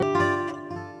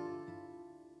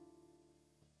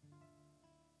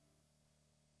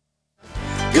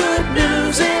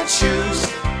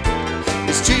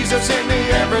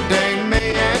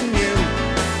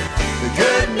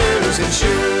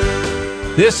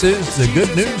This is the Good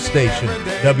News Station,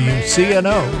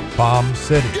 WCNO, Palm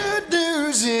City. Good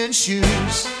news in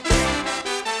shoes.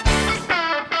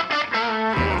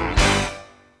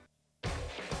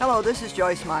 Hello, this is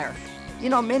Joyce Meyer. You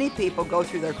know, many people go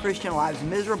through their Christian lives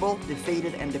miserable,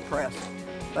 defeated, and depressed.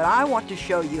 But I want to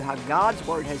show you how God's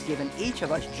Word has given each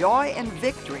of us joy and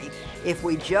victory if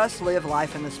we just live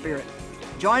life in the Spirit.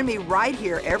 Join me right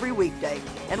here every weekday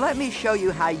and let me show you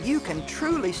how you can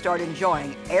truly start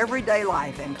enjoying everyday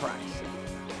life in Christ.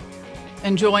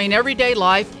 Enjoying Everyday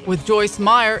Life with Joyce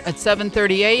Meyer at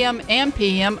 7:30 a.m. and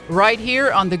p.m. right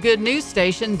here on the Good News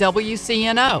Station,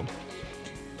 WCNO.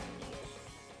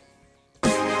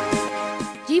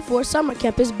 G4 Summer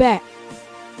Camp is back.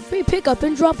 Free pickup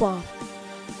and drop-off.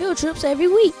 Field trips every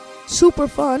week. Super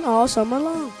fun all summer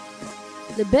long.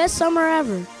 The best summer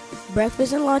ever.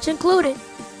 Breakfast and lunch included.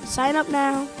 Sign up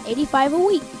now, $85 a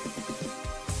week.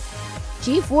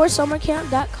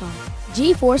 G4summercamp.com.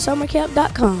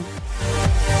 G4summercamp.com.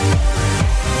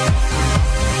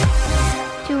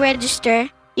 To register,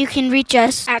 you can reach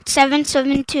us at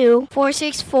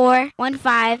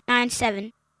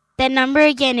 772-464-1597. That number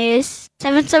again is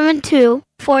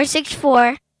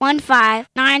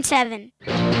 772-464-1597.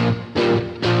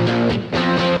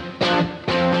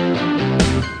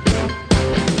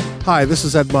 Hi, this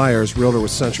is Ed Myers, Realtor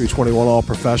with Century 21 All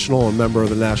Professional and member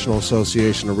of the National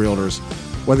Association of Realtors.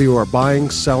 Whether you are buying,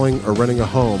 selling, or renting a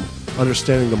home,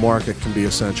 understanding the market can be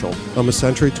essential. I'm a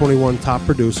Century 21 top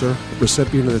producer,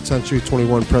 recipient of the Century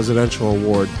 21 Presidential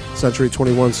Award, Century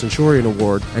 21 Centurion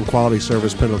Award, and Quality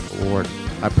Service Pinnacle Award.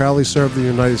 I proudly served the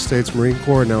United States Marine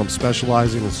Corps, and now I'm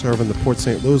specializing in serving the Port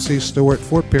St. Lucie, Stewart,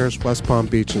 Fort Pierce, West Palm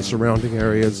Beach, and surrounding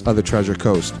areas of the Treasure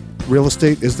Coast. Real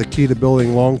estate is the key to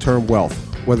building long-term wealth.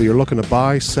 Whether you're looking to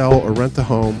buy, sell, or rent a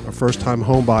home, a first-time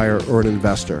home buyer, or an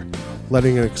investor,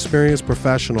 letting an experienced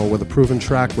professional with a proven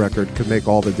track record could make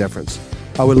all the difference.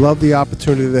 I would love the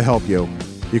opportunity to help you.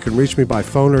 You can reach me by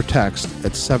phone or text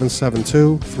at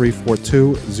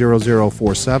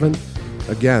 772-342-0047.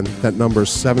 Again, that number is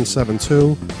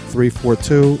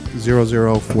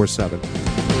 772-342-0047.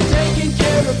 Taking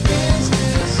care of business.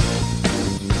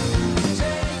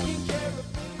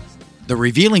 The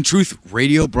Revealing Truth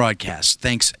radio broadcast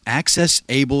thanks Access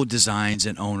Able Designs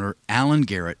and owner Alan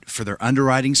Garrett for their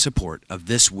underwriting support of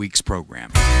this week's program.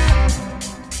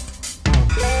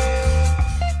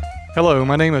 Hello,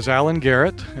 my name is Alan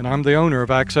Garrett, and I'm the owner of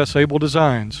Access Able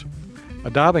Designs. A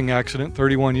diving accident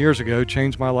 31 years ago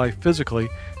changed my life physically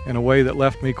in a way that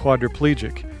left me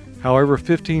quadriplegic. However,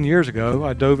 15 years ago,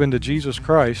 I dove into Jesus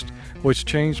Christ, which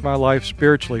changed my life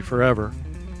spiritually forever.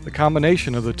 The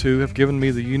combination of the two have given me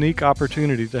the unique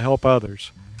opportunity to help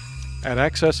others. At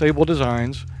Access Able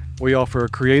Designs, we offer a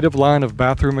creative line of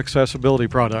bathroom accessibility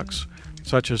products,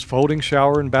 such as folding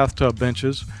shower and bathtub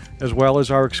benches, as well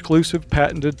as our exclusive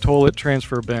patented toilet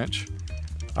transfer bench.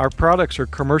 Our products are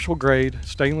commercial-grade,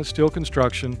 stainless steel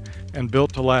construction, and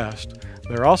built to last.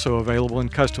 They're also available in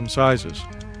custom sizes.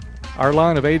 Our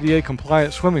line of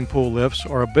ADA-compliant swimming pool lifts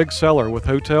are a big seller with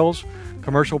hotels,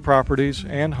 commercial properties,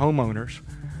 and homeowners.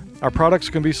 Our products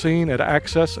can be seen at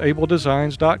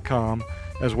accessabledesigns.com,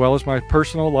 as well as my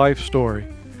personal life story.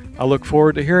 I look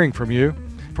forward to hearing from you.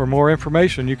 For more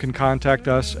information, you can contact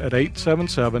us at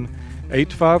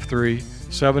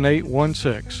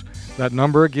 877-853-7816. That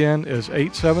number again is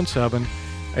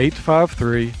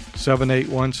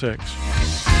 877-853-7816.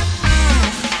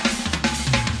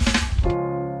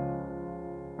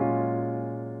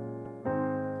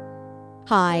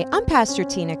 Hi, I'm Pastor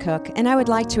Tina Cook, and I would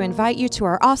like to invite you to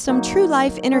our awesome True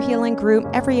Life Inner Healing group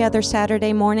every other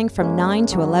Saturday morning from 9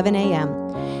 to 11 a.m.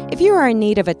 If you are in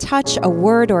need of a touch, a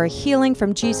word, or a healing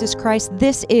from Jesus Christ,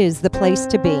 this is the place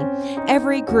to be.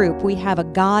 Every group, we have a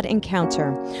God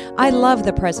encounter. I love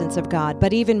the presence of God,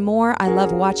 but even more, I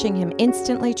love watching Him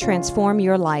instantly transform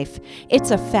your life.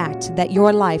 It's a fact that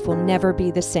your life will never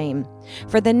be the same.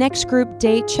 For the next group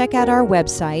date, check out our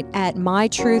website at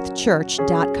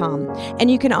mytruthchurch.com.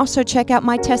 And you can also check out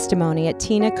my testimony at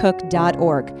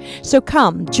tinacook.org. So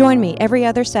come, join me every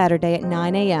other Saturday at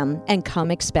 9 a.m. and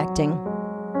come expecting.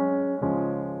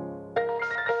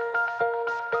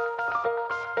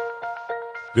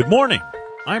 Good morning.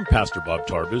 I'm Pastor Bob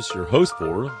Tarbus, your host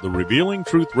for the Revealing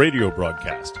Truth radio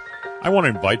broadcast. I want to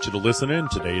invite you to listen in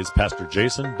today as Pastor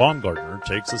Jason Baumgartner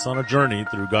takes us on a journey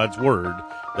through God's Word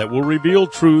that will reveal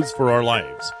truths for our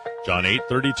lives. John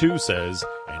 8:32 says,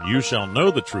 "And you shall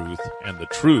know the truth, and the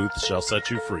truth shall set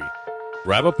you free."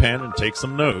 Grab a pen and take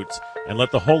some notes, and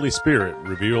let the Holy Spirit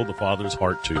reveal the Father's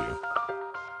heart to you.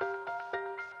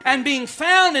 And being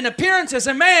found in appearance as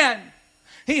a man,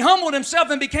 he humbled himself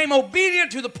and became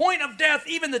obedient to the point of death,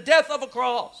 even the death of a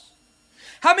cross.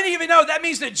 How many of you know that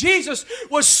means that Jesus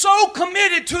was so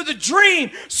committed to the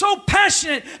dream, so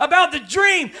passionate about the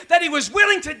dream, that he was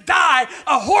willing to die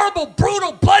a horrible,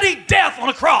 brutal, bloody death on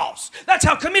a cross? That's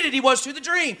how committed he was to the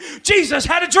dream. Jesus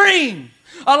had a dream.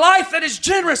 A life that is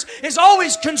generous is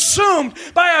always consumed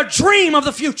by a dream of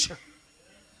the future.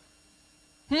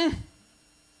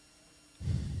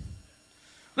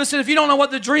 Listen, if you don't know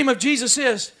what the dream of Jesus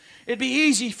is, it'd be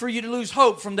easy for you to lose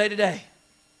hope from day to day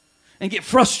and get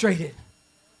frustrated.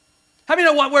 How many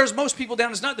know what wears most people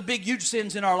down is not the big, huge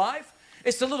sins in our life?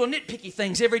 It's the little nitpicky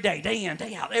things every day in,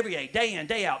 day out, every day in,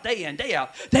 day out, day in, day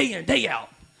out, day in, day out.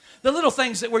 The little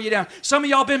things that wear you down. Some of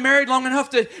y'all been married long enough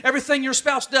that everything your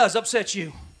spouse does upsets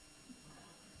you.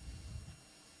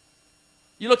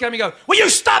 You look at me and go, will you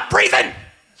stop breathing?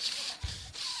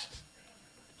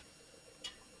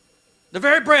 The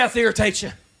very breath irritates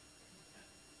you.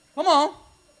 Come on.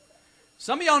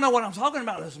 Some of y'all know what I'm talking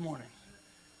about this morning.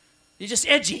 You're just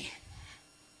edgy.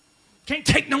 Can't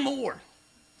take no more.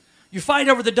 You fight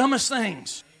over the dumbest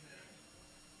things.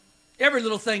 Every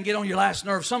little thing get on your last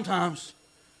nerve sometimes.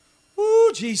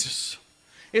 Ooh, Jesus.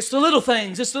 It's the little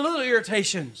things. It's the little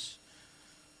irritations.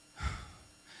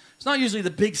 It's not usually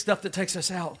the big stuff that takes us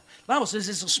out. The Bible says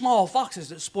it's the small foxes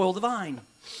that spoil the vine.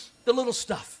 The little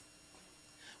stuff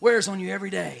wears on you every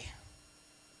day.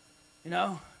 You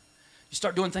know? You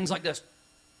start doing things like this.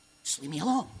 Just leave me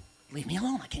alone. Leave me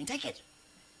alone. I can't take it.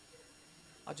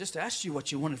 I just asked you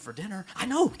what you wanted for dinner. I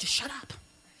know. Just shut up.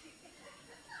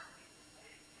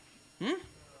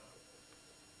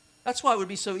 That's why it would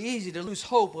be so easy to lose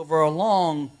hope over a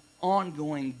long,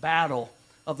 ongoing battle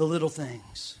of the little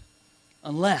things,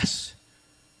 unless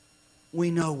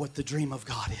we know what the dream of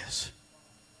God is.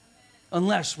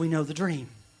 Unless we know the dream.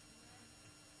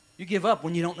 You give up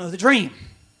when you don't know the dream.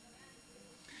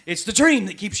 It's the dream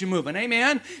that keeps you moving.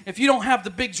 Amen? If you don't have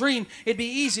the big dream, it'd be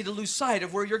easy to lose sight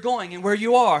of where you're going and where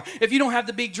you are. If you don't have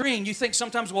the big dream, you think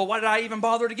sometimes, well, why did I even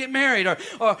bother to get married?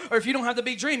 Or if you don't have the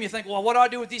big dream, you think, well, what do I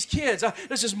do with these kids?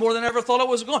 This is more than I ever thought I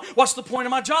was going. What's the point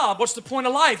of my job? What's the point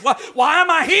of life? Why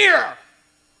am I here?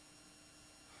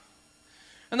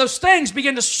 And those things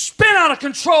begin to spin out of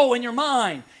control in your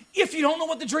mind if you don't know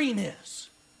what the dream is.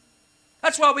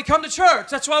 That's why we come to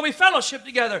church. That's why we fellowship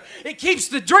together. It keeps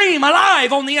the dream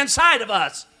alive on the inside of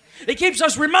us. It keeps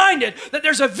us reminded that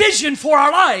there's a vision for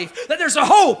our life, that there's a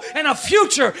hope and a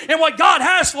future in what God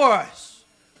has for us.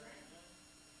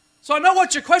 So I know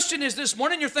what your question is this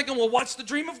morning. You're thinking, well, what's the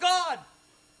dream of God?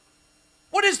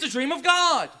 What is the dream of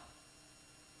God?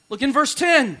 Look in verse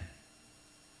 10.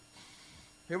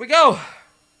 Here we go.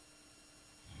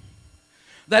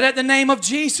 That at the name of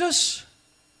Jesus,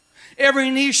 every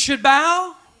knee should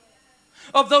bow,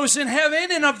 of those in heaven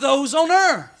and of those on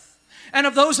earth and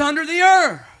of those under the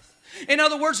earth. In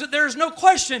other words, that there is no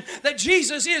question that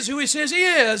Jesus is who he says he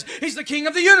is. He's the king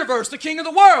of the universe, the king of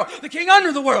the world, the king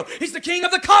under the world. He's the king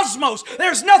of the cosmos.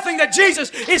 There's nothing that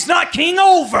Jesus is not king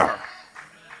over.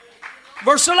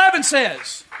 Verse 11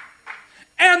 says,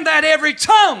 and that every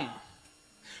tongue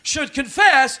should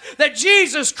confess that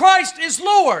Jesus Christ is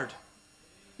Lord.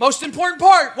 Most important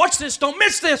part, watch this, don't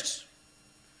miss this.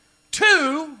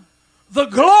 To the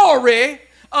glory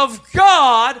of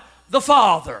God the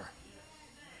Father.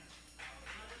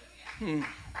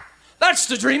 That's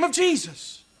the dream of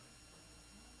Jesus.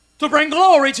 To bring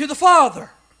glory to the Father.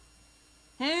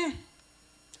 Did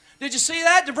you see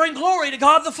that? To bring glory to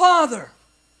God the Father.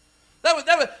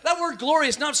 That word glory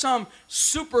is not some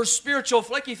super spiritual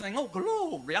flaky thing. Oh,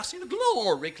 glory, I see the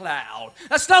glory cloud.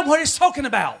 That's not what it's talking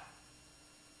about.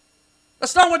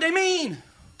 That's not what they mean.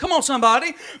 Come on,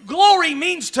 somebody. Glory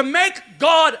means to make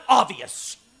God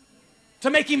obvious. To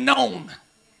make him known.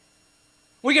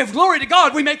 We give glory to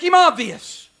God, we make him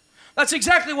obvious. That's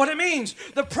exactly what it means.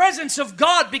 The presence of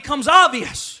God becomes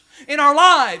obvious in our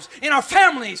lives, in our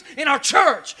families, in our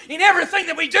church, in everything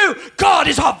that we do. God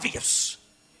is obvious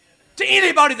to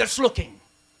anybody that's looking.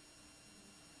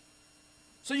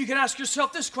 So you can ask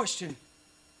yourself this question.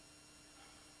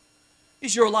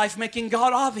 Is your life making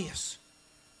God obvious?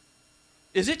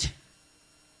 Is it?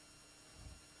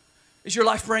 Is your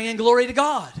life bringing glory to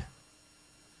God?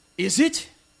 Is it?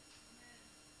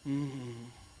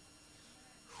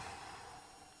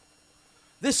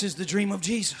 This is the dream of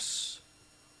Jesus.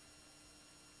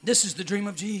 This is the dream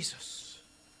of Jesus.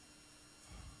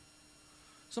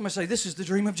 Somebody say, this is the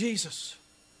dream of Jesus.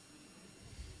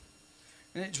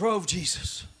 And it drove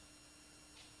Jesus.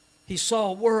 He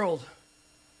saw a world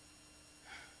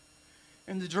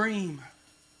in the dream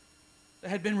that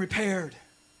had been repaired,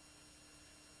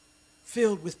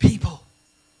 filled with people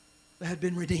that had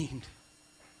been redeemed.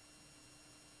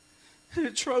 And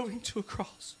it drove him to a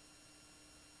cross.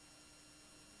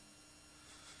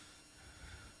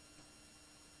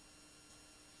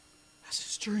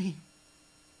 dream.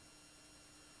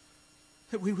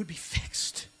 That we would be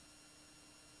fixed.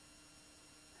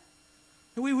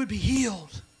 That we would be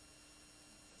healed.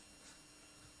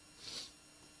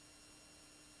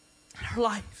 And our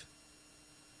life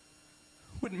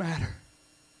wouldn't matter.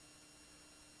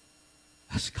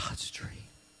 That's God's dream.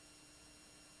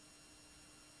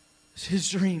 It's His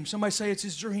dream. Somebody say it's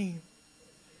His dream.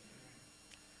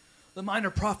 The minor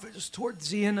prophets towards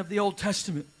the end of the Old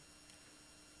Testament,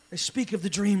 they speak of the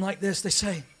dream like this. They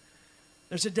say,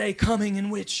 there's a day coming in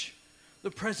which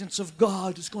the presence of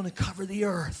God is going to cover the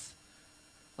earth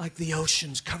like the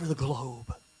oceans cover the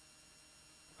globe.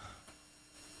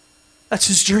 That's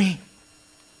His dream.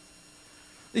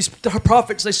 These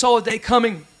prophets, they saw a day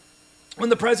coming when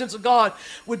the presence of God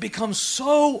would become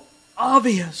so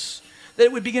obvious that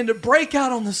it would begin to break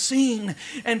out on the scene,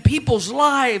 and people's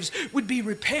lives would be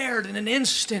repaired in an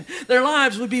instant. Their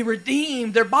lives would be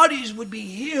redeemed. Their bodies would be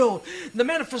healed. The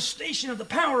manifestation of the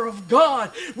power of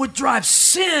God would drive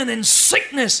sin and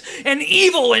sickness and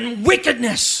evil and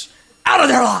wickedness out of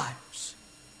their lives.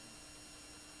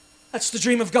 That's the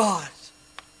dream of God.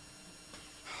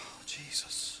 Oh,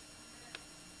 Jesus.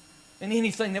 And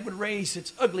anything that would raise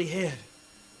its ugly head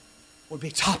would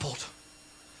be toppled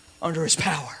under His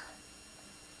power.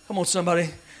 Come on, somebody.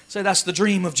 Say, that's the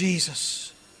dream of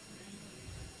Jesus.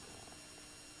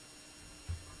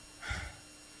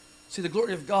 See, the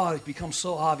glory of God has become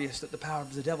so obvious that the power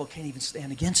of the devil can't even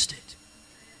stand against it.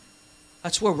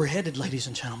 That's where we're headed, ladies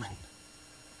and gentlemen.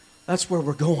 That's where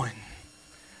we're going.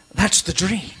 That's the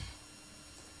dream.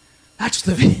 That's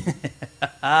the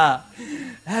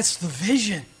that's the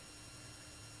vision.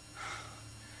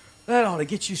 That ought to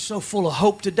get you so full of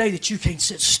hope today that you can't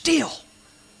sit still.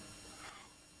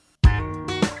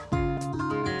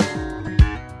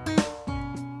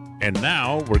 And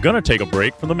now we're going to take a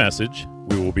break from the message.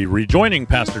 We will be rejoining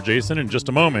Pastor Jason in just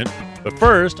a moment. But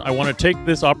first, I want to take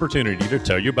this opportunity to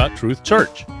tell you about Truth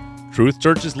Church. Truth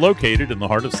Church is located in the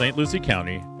heart of St. Lucie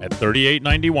County at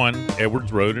 3891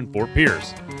 Edwards Road in Fort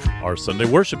Pierce. Our Sunday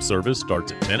worship service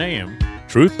starts at 10 a.m.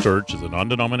 Truth Church is a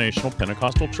non-denominational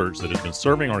Pentecostal church that has been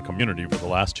serving our community for the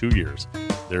last 2 years.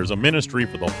 There's a ministry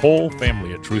for the whole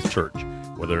family at Truth Church.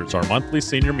 Whether it's our monthly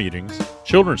senior meetings,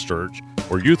 children's church,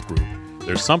 or youth group,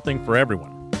 there's something for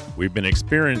everyone. We've been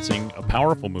experiencing a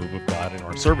powerful move of God in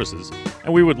our services,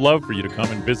 and we would love for you to come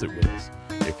and visit with us.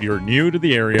 If you're new to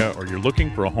the area or you're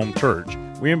looking for a home church,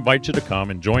 we invite you to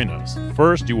come and join us.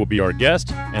 First, you will be our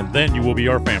guest, and then you will be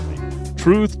our family.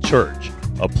 Truth Church,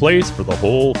 a place for the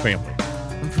whole family.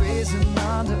 Praising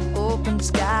under open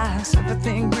skies,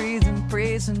 everything breathing,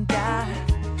 praising God.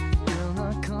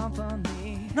 You'll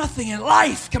accompany. Nothing in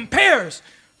life compares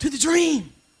to the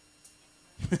dream.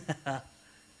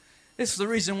 This is the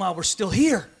reason why we're still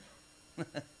here.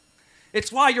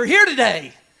 It's why you're here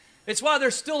today. It's why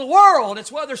there's still a world.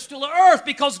 It's why there's still an earth,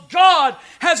 because God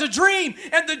has a dream,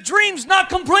 and the dream's not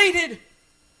completed.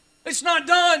 It's not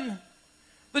done.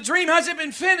 The dream hasn't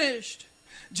been finished.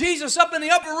 Jesus up in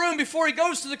the upper room before He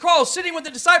goes to the cross, sitting with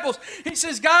the disciples, He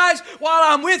says, guys, while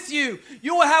I'm with you,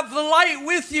 you will have the light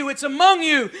with you. It's among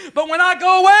you. But when I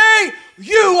go away,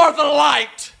 you are the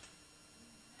light.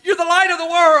 You're the light of the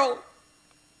world.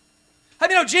 How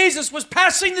do you know Jesus was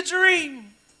passing the dream?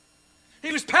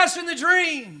 He was passing the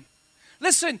dream.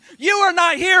 Listen, you are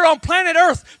not here on planet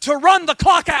Earth to run the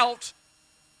clock out.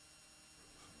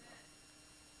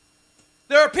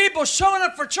 There are people showing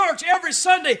up for church every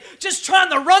Sunday just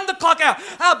trying to run the clock out.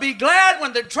 I'll be glad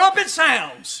when the trumpet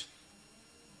sounds.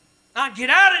 I'll get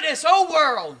out of this old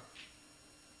world.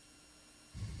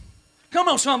 Come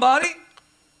on, somebody.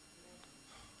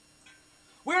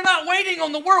 We're not waiting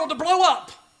on the world to blow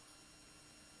up.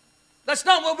 That's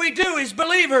not what we do as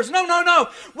believers. No, no, no.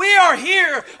 We are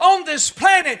here on this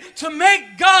planet to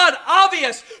make God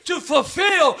obvious, to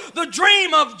fulfill the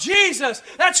dream of Jesus.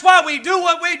 That's why we do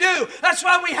what we do. That's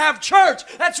why we have church.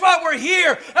 That's why we're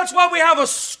here. That's why we have a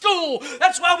school.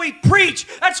 That's why we preach.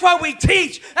 That's why we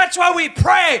teach. That's why we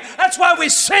pray. That's why we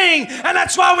sing. And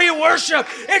that's why we worship.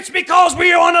 It's because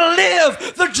we want to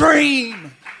live the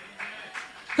dream.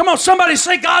 Come on, somebody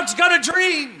say, God's got a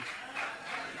dream.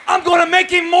 I'm going to make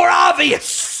Him more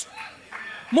obvious.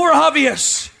 More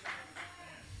obvious.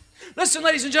 Listen,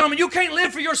 ladies and gentlemen, you can't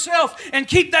live for yourself and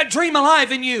keep that dream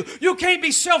alive in you. You can't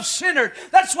be self-centered.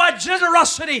 That's why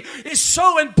generosity is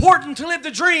so important to live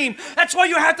the dream. That's why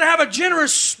you have to have a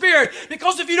generous spirit.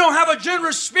 Because if you don't have a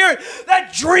generous spirit,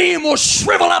 that dream will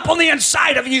shrivel up on the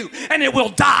inside of you and it will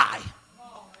die.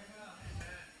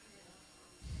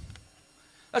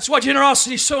 That's why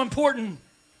generosity is so important.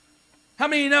 How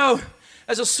many of you know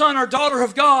As a son or daughter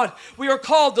of God, we are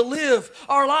called to live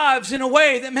our lives in a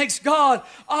way that makes God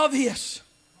obvious.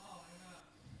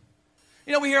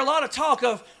 You know, we hear a lot of talk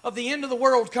of the end of the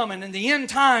world coming and the end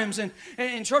times and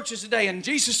in churches today, and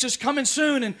Jesus just coming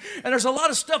soon, and there's a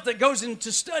lot of stuff that goes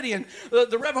into studying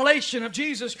the revelation of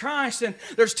Jesus Christ, and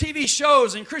there's TV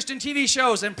shows and Christian TV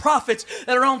shows and prophets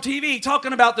that are on TV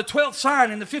talking about the 12th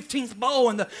sign and the 15th bowl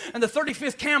and the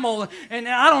 35th camel, and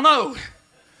I don't know.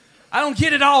 I don't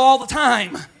get it all the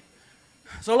time.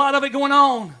 There's a lot of it going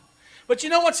on. But you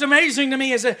know what's amazing to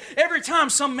me is that every time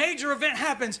some major event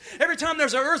happens, every time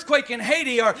there's an earthquake in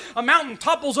Haiti or a mountain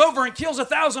topples over and kills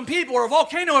 1,000 people or a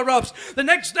volcano erupts, the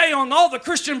next day on all the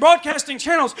Christian broadcasting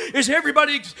channels is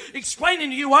everybody explaining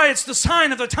to you why it's the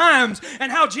sign of the times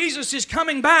and how Jesus is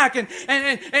coming back. And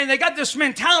they got this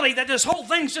mentality that this whole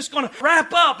thing's just going to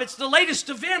wrap up. It's the latest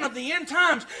event of the end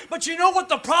times. But you know what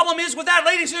the problem is with that,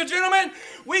 ladies and gentlemen?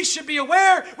 We should be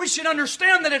aware. We should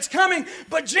understand that it's coming.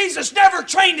 But Jesus never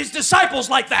trained his disciples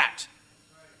like that.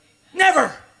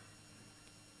 Never.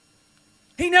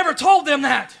 He never told them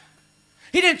that.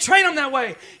 He didn't train them that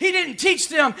way. He didn't teach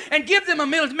them and give them a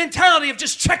mentality of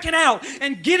just checking out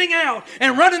and getting out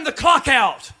and running the clock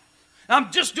out.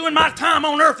 I'm just doing my time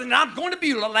on earth and I'm going to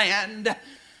Beulah land.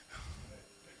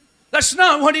 That's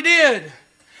not what he did.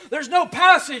 There's no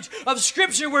passage of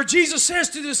Scripture where Jesus says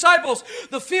to the disciples,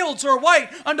 the fields are white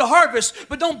unto harvest,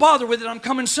 but don't bother with it, I'm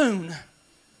coming soon.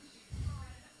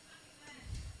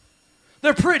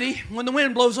 They're pretty when the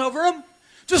wind blows over them.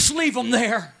 Just leave them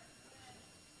there.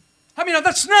 I mean,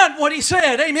 that's not what he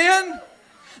said, amen?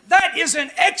 That is an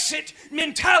exit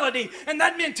mentality, and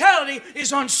that mentality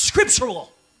is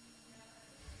unscriptural.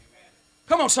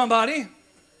 Come on, somebody.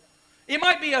 It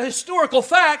might be a historical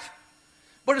fact,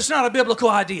 but it's not a biblical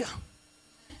idea.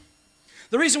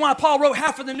 The reason why Paul wrote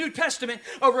half of the New Testament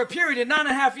over a period of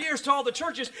 9.5 years to all the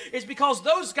churches is because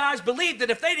those guys believed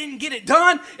that if they didn't get it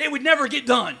done, it would never get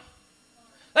done.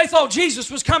 They thought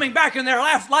Jesus was coming back in their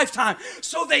lifetime,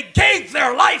 so they gave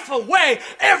their life away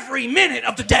every minute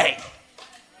of the day.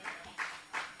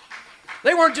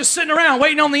 They weren't just sitting around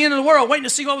waiting on the end of the world, waiting to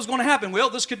see what was going to happen. Well,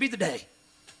 this could be the day.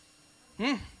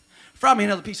 Fry me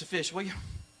another piece of fish, will you?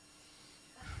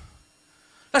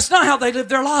 That's not how they lived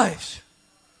their lives.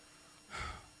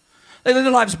 They lived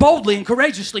their lives boldly and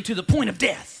courageously to the point of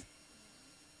death.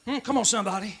 Come on,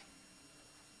 somebody.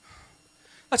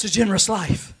 That's a generous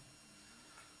life.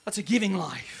 That's a giving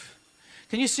life.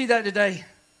 Can you see that today?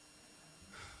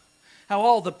 How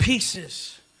all the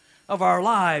pieces of our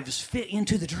lives fit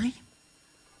into the dream?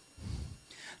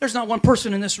 There's not one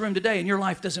person in this room today and your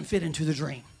life doesn't fit into the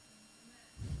dream.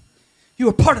 You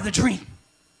are part of the dream.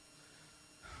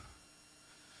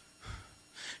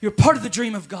 You're part of the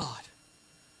dream of God.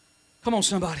 Come on,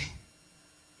 somebody.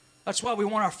 That's why we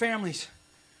want our families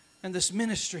and this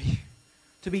ministry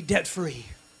to be debt-free.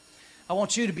 I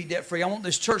want you to be debt-free. I want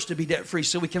this church to be debt-free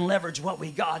so we can leverage what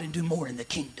we got and do more in the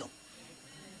kingdom.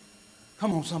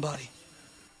 Come on, somebody.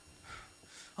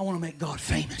 I want to make God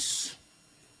famous.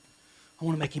 I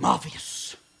want to make him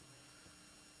obvious.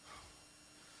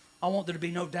 I want there to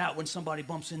be no doubt when somebody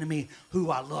bumps into me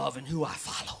who I love and who I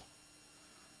follow.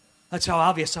 That's how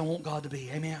obvious I want God to be.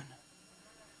 Amen.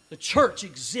 The church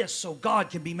exists so God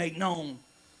can be made known.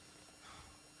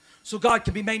 So God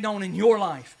can be made known in your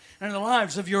life and in the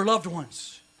lives of your loved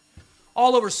ones.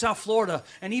 All over South Florida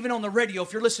and even on the radio,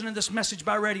 if you're listening to this message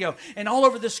by radio, and all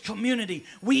over this community,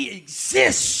 we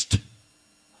exist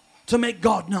to make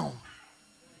God known.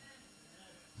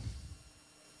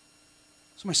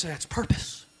 Somebody say, that's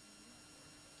purpose.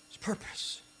 It's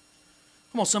purpose.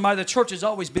 Come on, somebody, the church has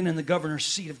always been in the governor's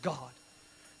seat of God.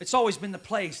 It's always been the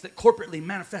place that corporately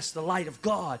manifests the light of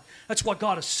God. That's why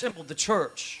God assembled the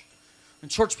church. And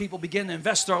church people begin to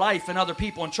invest their life in other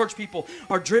people. And church people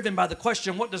are driven by the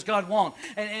question, what does God want?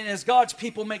 And as God's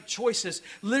people make choices,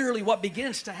 literally what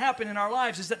begins to happen in our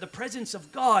lives is that the presence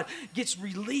of God gets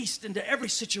released into every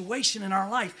situation in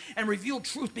our life. And revealed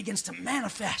truth begins to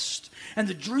manifest. And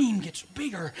the dream gets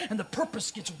bigger. And the purpose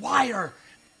gets wider.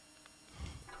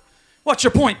 What's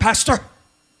your point, Pastor?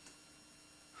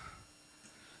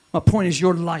 My point is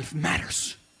your life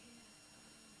matters.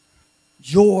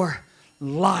 Your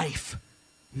life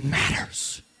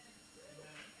matters.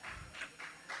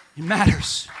 It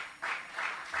matters.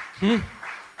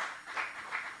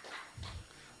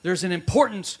 There's an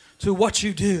importance to what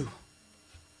you do.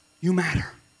 You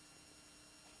matter.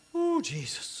 Oh,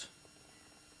 Jesus.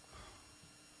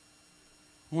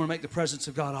 I want to make the presence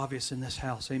of God obvious in this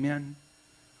house. Amen.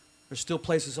 There's still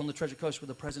places on the Treasure Coast where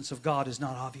the presence of God is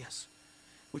not obvious,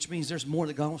 which means there's more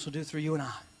that God wants to do through you and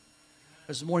I.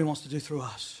 There's more he wants to do through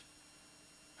us.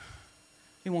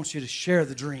 He wants you to share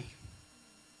the dream.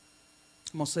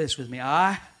 I'm going to say this with me.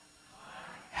 I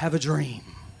have a dream.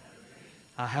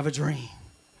 I have a dream.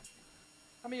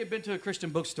 How many have been to a Christian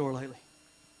bookstore lately?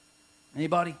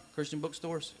 Anybody? Christian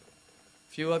bookstores?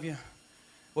 A few of you?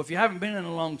 Well, if you haven't been in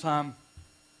a long time,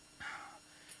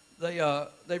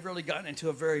 they've really gotten into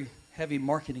a very heavy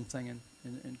marketing thing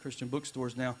in Christian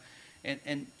bookstores now.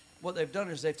 And what they've done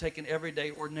is they've taken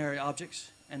everyday, ordinary objects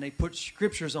and they put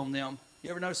scriptures on them. You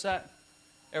ever notice that?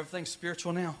 Everything's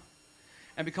spiritual now.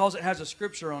 And because it has a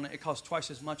scripture on it, it costs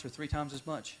twice as much or 3 times as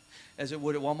much as it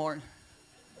would at Walmart.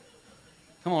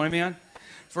 Come on, amen?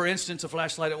 For instance, a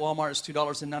flashlight at Walmart is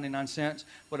 $2.99,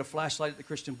 but a flashlight at the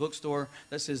Christian bookstore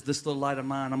that says, "This little light of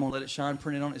mine, I'm going to let it shine,"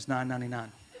 printed on it, is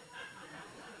 $9.99.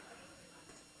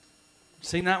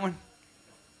 Seen that one?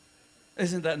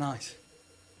 Isn't that nice?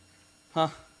 Huh?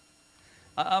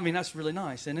 I mean, that's really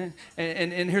nice, isn't it?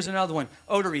 And here's another one.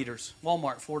 Odor eaters,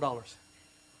 Walmart, $4.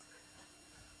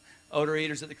 Odor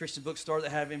eaters at the Christian bookstore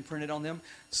that have imprinted on them,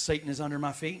 "Satan is under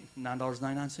my feet,"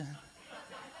 $9.99.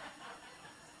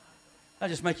 That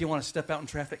just make you want to step out in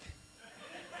traffic.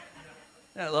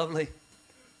 Isn't that lovely?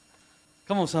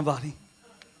 Come on, somebody.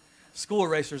 School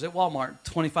erasers at Walmart,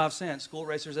 25 cents. School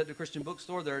erasers at the Christian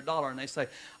bookstore, they're $1, and they say,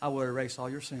 "I will erase all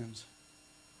your sins."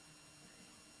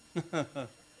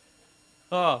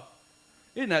 Oh,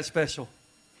 isn't that special?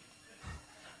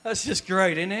 That's just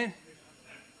great, isn't it?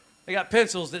 They got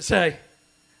pencils that say,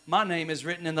 "My name is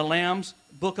written in the Lamb's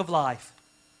Book of Life."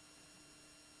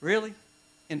 Really?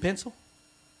 In pencil?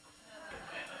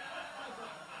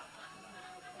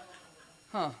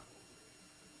 Huh.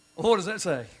 Well, what does that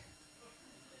say?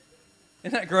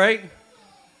 Isn't that great?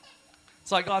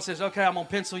 It's like God says, "Okay, I'm going to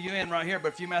pencil you in right here,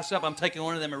 but if you mess up, I'm taking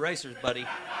one of them erasers, buddy.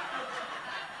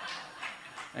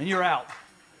 And you're out.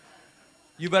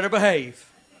 You better behave."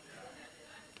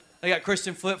 They got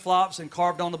Christian flip-flops, and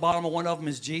carved on the bottom of one of them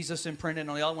is Jesus imprinted, and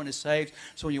on the other one is "Saved."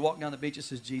 So when you walk down the beach, it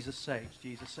says, "Jesus saves,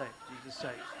 Jesus saves, Jesus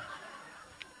saves."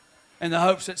 In the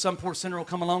hopes that some poor sinner will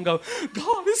come along and go,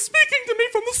 "God is speaking to me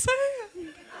from the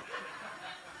sand."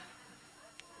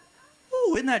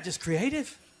 Ooh, isn't that just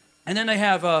creative? And then they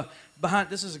have,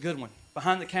 this is a good one,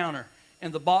 behind the counter,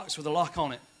 in the box with a lock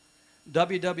on it,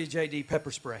 WWJD pepper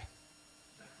spray.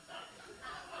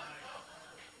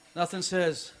 Nothing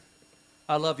says,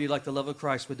 "I love you" like the love of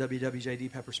Christ with WWJD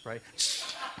pepper spray.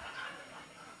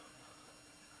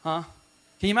 Huh?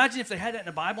 Can you imagine if they had that in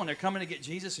the Bible and they're coming to get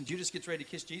Jesus and Judas gets ready to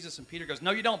kiss Jesus and Peter goes,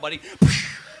 "No, you don't, buddy."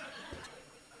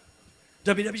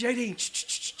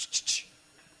 WWJD.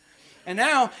 And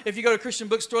now, if you go to a Christian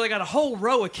bookstore, they got a whole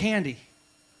row of candy.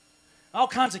 All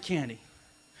kinds of candy.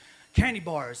 Candy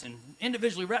bars and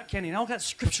individually wrapped candy, and all got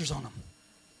scriptures on them.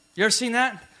 You ever seen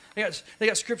that? They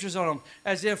got scriptures on them,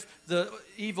 as if the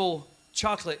evil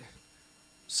chocolate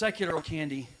secular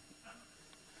candy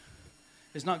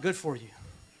is not good for you.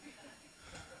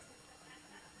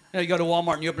 Now you go to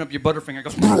Walmart and you open up your Butterfinger, it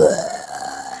goes,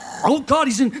 "Oh God,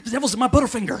 the devil's in my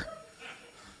Butterfinger.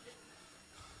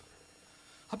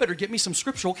 I better get me some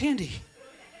scriptural candy.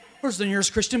 Where's the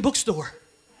nearest Christian bookstore?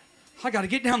 I got to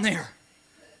get down there."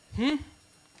 And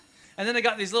then they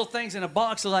got these little things in a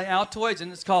box of like Altoids,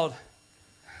 and it's called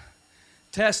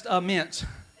Test a Mint.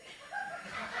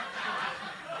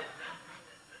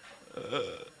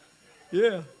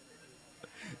 Yeah.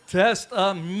 Test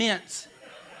a Mint.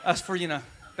 That's for,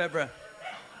 bad breath.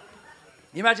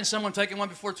 You imagine someone taking one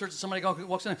before church and somebody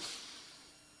walks in.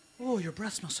 "Oh, your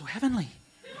breath smells so heavenly.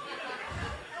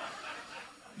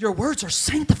 Your words are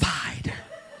sanctified."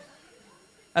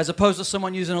 As opposed to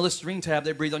someone using a Listerine tab,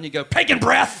 they breathe on you, go, "Pagan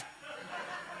breath."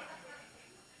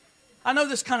 I know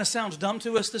this kind of sounds dumb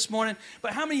to us this morning,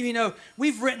 but how many of you know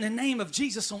we've written the name of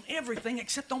Jesus on everything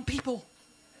except on people?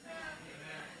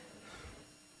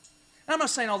 And I'm not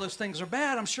saying all those things are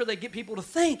bad. I'm sure they get people to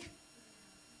think.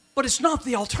 But it's not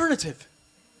the alternative.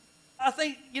 I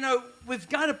think, we've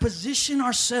got to position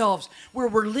ourselves where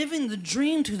we're living the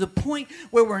dream to the point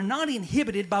where we're not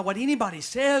inhibited by what anybody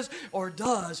says or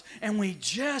does, and we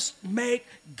just make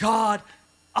God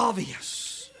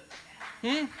obvious.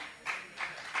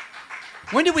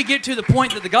 When did we get to the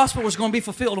point that the gospel was going to be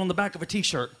fulfilled on the back of a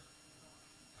t-shirt?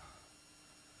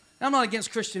 I'm not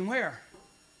against Christian wear,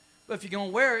 but if you're going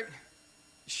to wear it,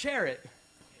 share it.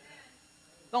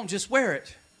 Don't just wear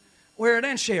it. Wear it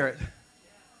and share it.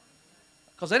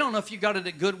 Because they don't know if you got it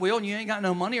at Goodwill and you ain't got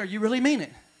no money or you really mean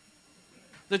it.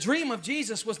 The dream of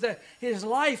Jesus was that his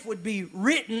life would be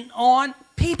written on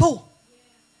people.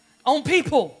 On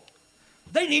people.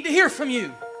 They need to hear from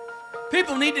you.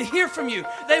 People need to hear from you.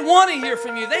 They want to hear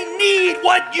from you. They need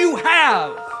what you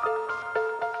have.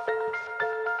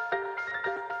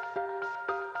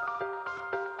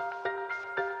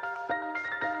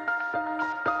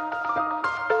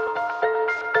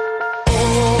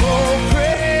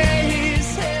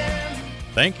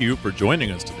 Thank you for joining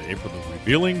us today for the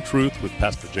Revealing Truth with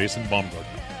Pastor Jason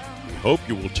Baumgartner. We hope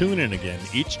you will tune in again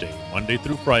each day, Monday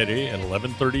through Friday at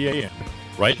 11:30 a.m.,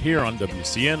 right here on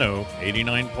WCNO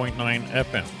 89.9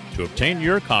 FM. To obtain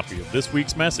your copy of this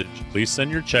week's message, please send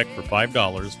your check for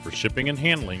 $5 for shipping and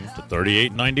handling to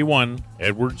 3891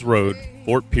 Edwards Road,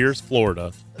 Fort Pierce,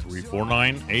 Florida,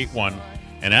 34981,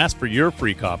 and ask for your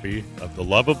free copy of The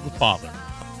Love of the Father.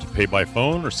 To pay by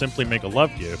phone or simply make a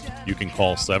love gift, you can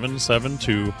call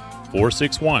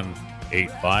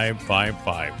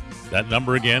 772-461-8555. That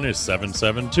number again is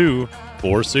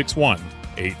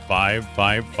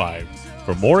 772-461-8555.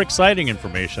 For more exciting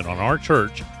information on our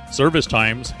church, service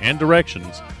times, and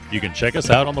directions, you can check us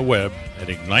out on the web at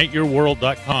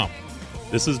igniteyourworld.com.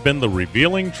 This has been The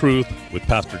Revealing Truth with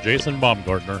Pastor Jason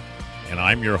Baumgartner, and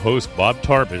I'm your host, Bob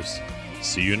Tarbis.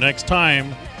 See you next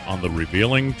time on The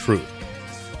Revealing Truth.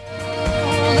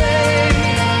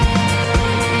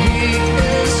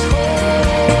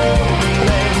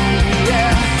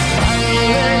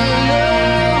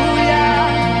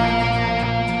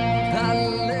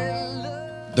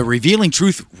 The Revealing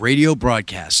Truth radio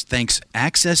broadcast thanks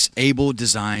Access Able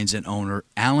Designs and owner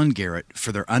Alan Garrett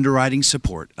for their underwriting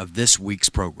support of this week's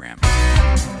program.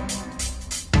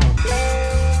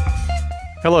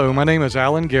 Hello, my name is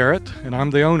Alan Garrett, and I'm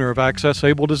the owner of Access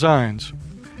Able Designs.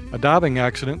 A diving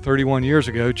accident 31 years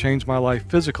ago changed my life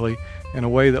physically in a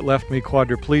way that left me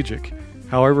quadriplegic.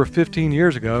 However, 15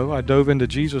 years ago, I dove into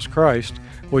Jesus Christ,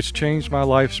 which changed my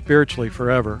life spiritually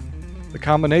forever. The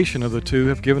combination of the two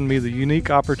have given me the unique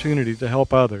opportunity to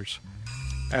help others.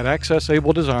 At Access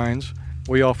Able Designs,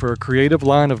 we offer a creative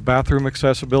line of bathroom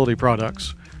accessibility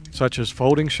products, such as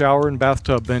folding shower and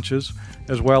bathtub benches,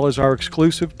 as well as our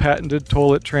exclusive patented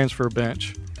toilet transfer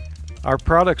bench. Our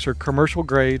products are commercial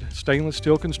grade, stainless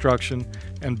steel construction,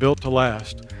 and built to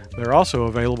last. They're also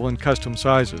available in custom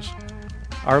sizes.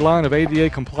 Our line of ADA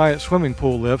compliant swimming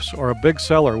pool lifts are a big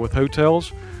seller with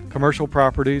hotels, commercial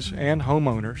properties, and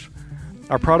homeowners.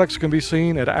 Our products can be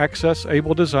seen at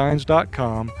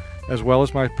accessabledesigns.com, as well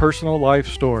as my personal life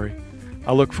story.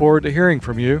 I look forward to hearing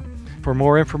from you. For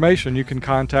more information, you can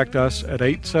contact us at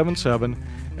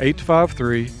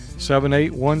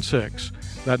 877-853-7816.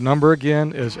 That number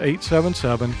again is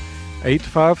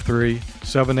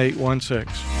 877-853-7816.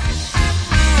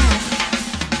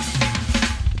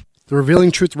 The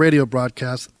Revealing Truth radio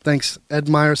broadcast thanks Ed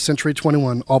Meyer, Century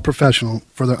 21, All Professional,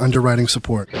 for their underwriting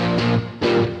support.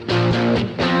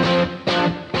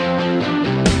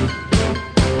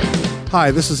 Hi,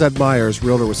 this is Ed Myers,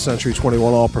 realtor with Century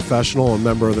 21 All Professional and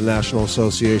member of the National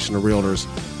Association of Realtors.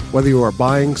 Whether you are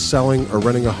buying, selling, or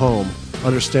renting a home,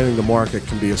 understanding the market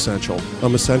can be essential.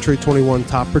 I'm a Century 21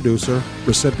 top producer,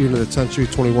 recipient of the Century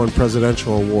 21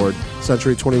 Presidential Award,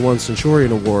 Century 21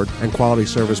 Centurion Award, and Quality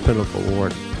Service Pinnacle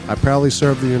Award. I proudly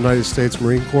served the United States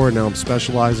Marine Corps, and now I'm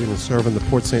specializing in serving the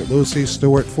Port St. Lucie,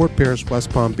 Stewart, Fort Pierce, West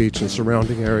Palm Beach, and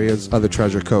surrounding areas of the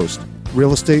Treasure Coast.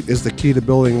 Real estate is the key to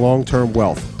building long-term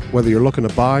wealth. Whether you're looking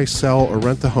to buy, sell, or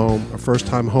rent a home, a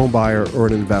first-time home buyer, or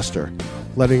an investor,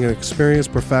 letting an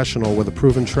experienced professional with a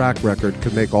proven track record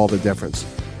could make all the difference.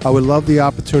 I would love the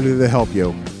opportunity to help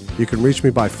you. You can reach me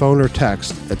by phone or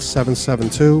text at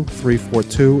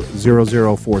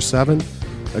 772-342-0047.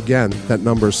 Again, that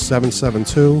number is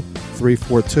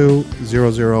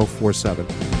 772-342-0047.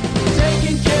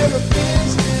 Taking care of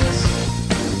business.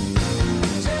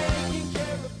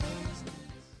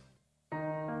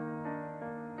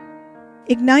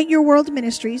 Ignite Your World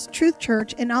Ministries, Truth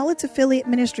Church, and all its affiliate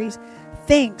ministries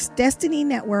thanks Destiny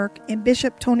Network and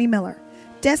Bishop Tony Miller.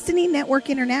 Destiny Network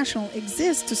International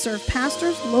exists to serve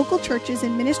pastors, local churches,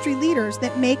 and ministry leaders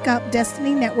that make up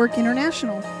Destiny Network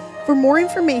International. For more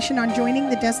information on joining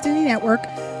the Destiny Network,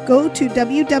 go to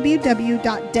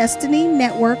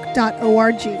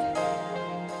www.destinynetwork.org.